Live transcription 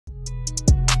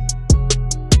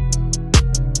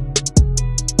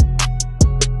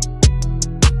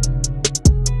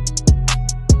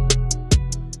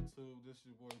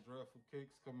Validkixx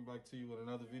coming back to you with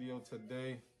another video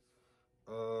today.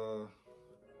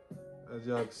 As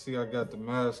y'all can see, I got the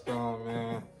mask on,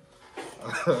 man.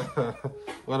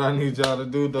 What I need y'all to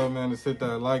do though, man, is hit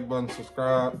that like button,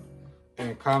 subscribe,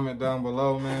 and comment down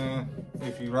below, man,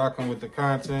 if you rocking with the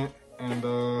content. And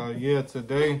yeah,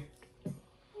 today,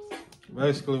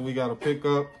 basically we got a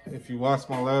pickup. If you watched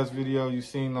my last video, you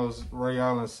seen those Ray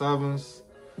Allen 7s.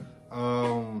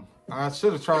 I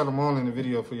should have tried them on in the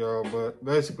video for y'all, but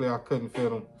basically I couldn't fit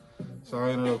them. So I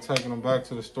ended up taking them back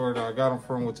to the store that I got them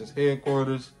from, which is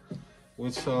headquarters,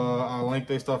 which I'll link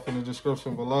their stuff in the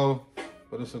description below.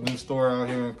 But it's a new store out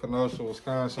here in Kenosha,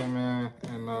 Wisconsin, man.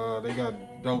 And they got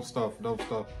dope stuff.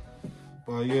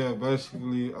 But yeah,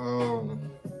 basically, I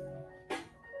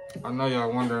know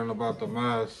y'all wondering about the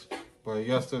mask, but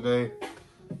yesterday,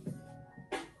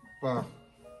 wow.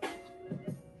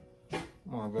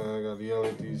 My bad, I gotta yell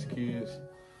at these kids.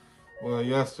 Well,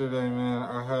 yesterday, man,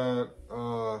 I had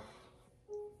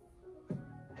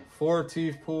 4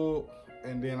 teeth pulled,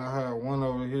 and then I had one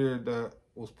over here that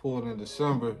was pulled in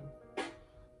December,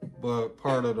 but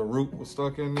part of the root was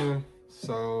stuck in there.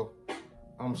 So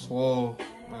I'm swole,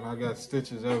 and I got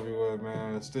stitches everywhere,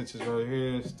 man. Stitches right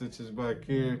here, stitches back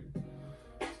here,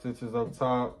 stitches up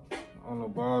top, on the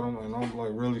bottom, and I'm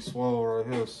like really swole right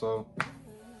here. So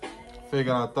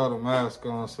figured I'd throw the mask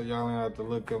on so y'all ain't have to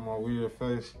look at my weird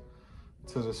face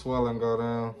till the swelling go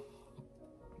down.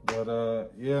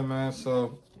 But yeah, man,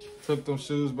 so took them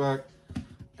shoes back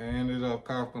and ended up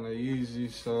copping a Yeezy.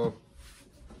 So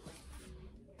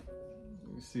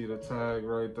you see the tag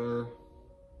right there.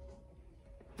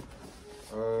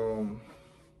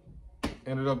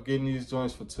 Ended up getting these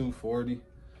joints for $240.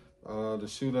 The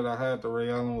shoe that I had, the Ray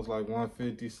Allen, was like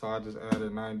 $150, so I just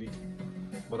added $90.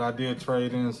 But I did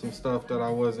trade in some stuff that I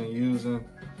wasn't using.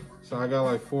 So I got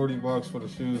like $40 for the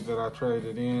shoes that I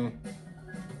traded in.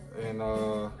 And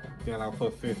then I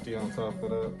put 50 on top of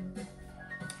that.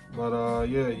 But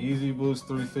yeah, Yeezy Boost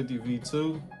 350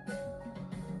 V2.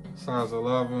 Size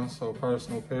 11, so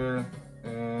personal pair.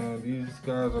 And these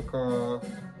guys are called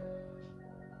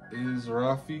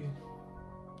Israfi,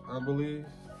 I believe.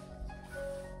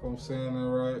 If I'm saying that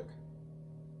right.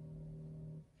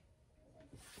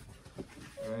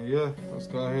 And yeah, let's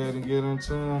go ahead and get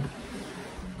into them.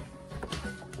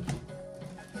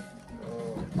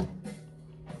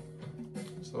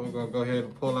 So we're gonna go ahead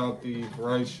and pull out the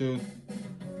right shoe.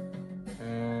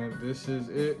 And this is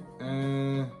it.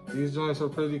 And these joints are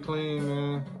pretty clean,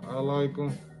 man. I like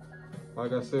them.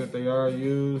 Like I said, they are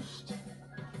used.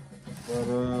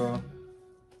 But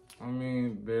I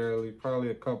mean, barely.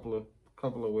 Probably a couple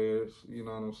of wears, you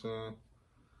know what I'm saying?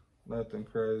 Nothing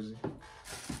crazy.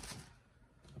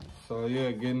 So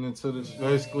yeah, getting into this,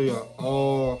 basically a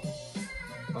all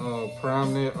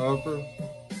prime knit upper.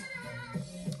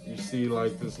 You see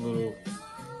like this little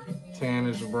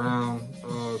tannish brown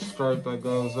stripe that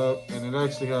goes up, and it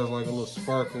actually has like a little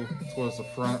sparkle towards the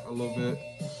front a little bit.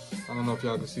 I don't know if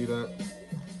y'all can see that.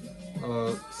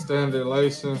 Standard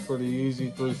lacing for the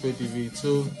Yeezy 350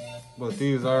 V2, but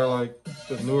these are like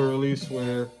the newer release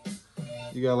where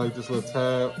you got like this little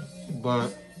tab,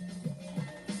 but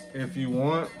if you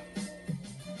want,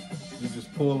 you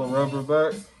just pull the rubber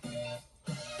back,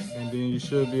 and then you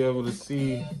should be able to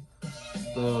see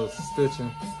the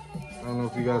stitching. I don't know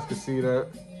if you guys can see that.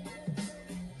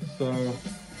 So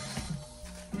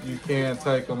you can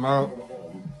take them out,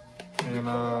 and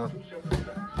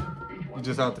you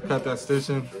just have to cut that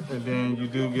stitching, and then you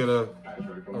do get a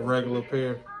regular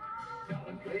pair.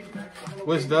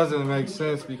 Which doesn't make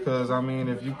sense because, I mean,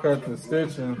 if you cut the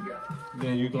stitching,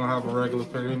 then you're gonna have a regular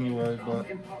pair anyway, but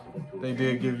they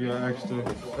did give you an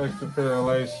extra pair of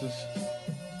laces.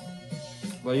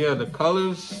 But yeah, the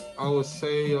colors, I would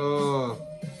say,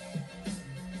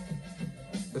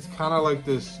 it's kind of like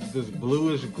this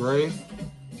bluish gray,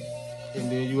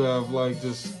 and then you have like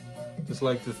just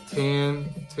like this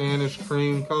tannish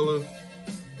cream color,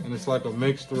 and it's like a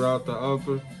mix throughout the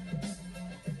upper,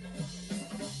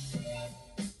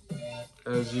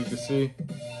 as you can see.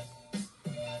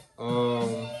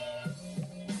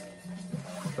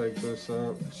 Take this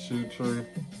out, shoe tree.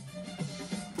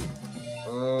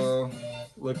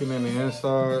 Looking in the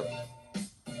inside,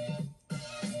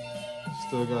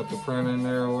 still got the print in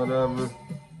there or whatever.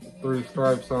 3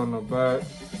 stripes on the back.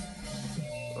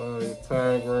 Your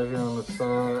tag right here on the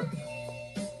side.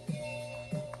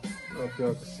 I don't know if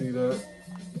y'all can see that.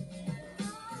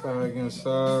 Tag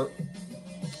inside.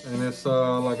 And it's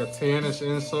like a tannish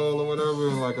insole or whatever,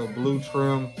 and like a blue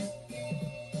trim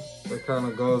that kind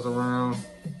of goes around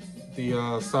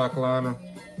the sock liner.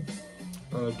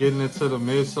 Getting into the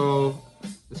midsole,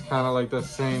 It's kind of like that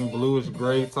same bluish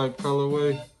gray type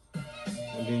colorway.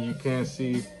 And then you can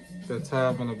see the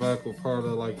tab in the back with part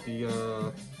of like the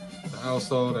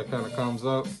outsole that kind of comes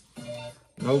up.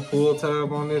 No pull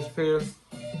tab on this pair.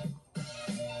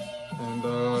 And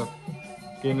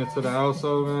getting into the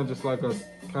outsole, man, just like a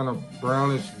kind of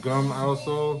brownish gum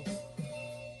outsole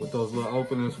with those little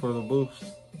openings for the boost.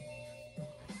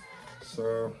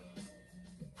 So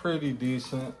pretty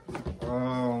decent.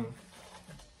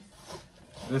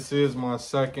 This is my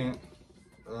second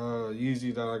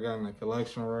Yeezy that I got in the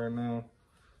collection right now.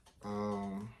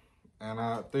 And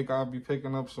I think I'll be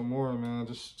picking up some more, man,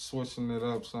 just switching it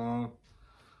up some.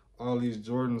 All these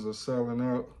Jordans are selling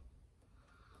out.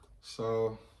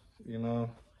 So, you know,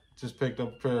 just picked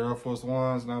up a pair of Air Force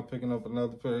Ones, now picking up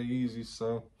another pair of Yeezys.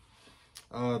 So,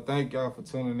 thank y'all for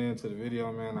tuning in to the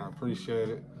video, man. I appreciate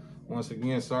it. Once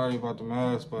again, sorry about the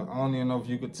mask, but I don't even know if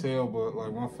you could tell, but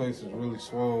like my face is really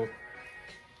swole.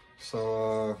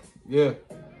 So, yeah,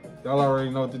 y'all already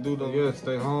know what to do though. Yeah,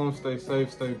 stay home, stay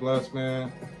safe, stay blessed,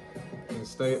 man, and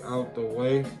stay out the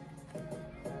way.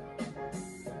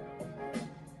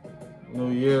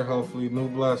 New year, hopefully, new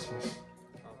blessings.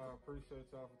 I appreciate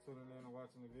y'all for tuning in and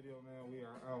watching the video, man. We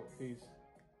are out. Peace.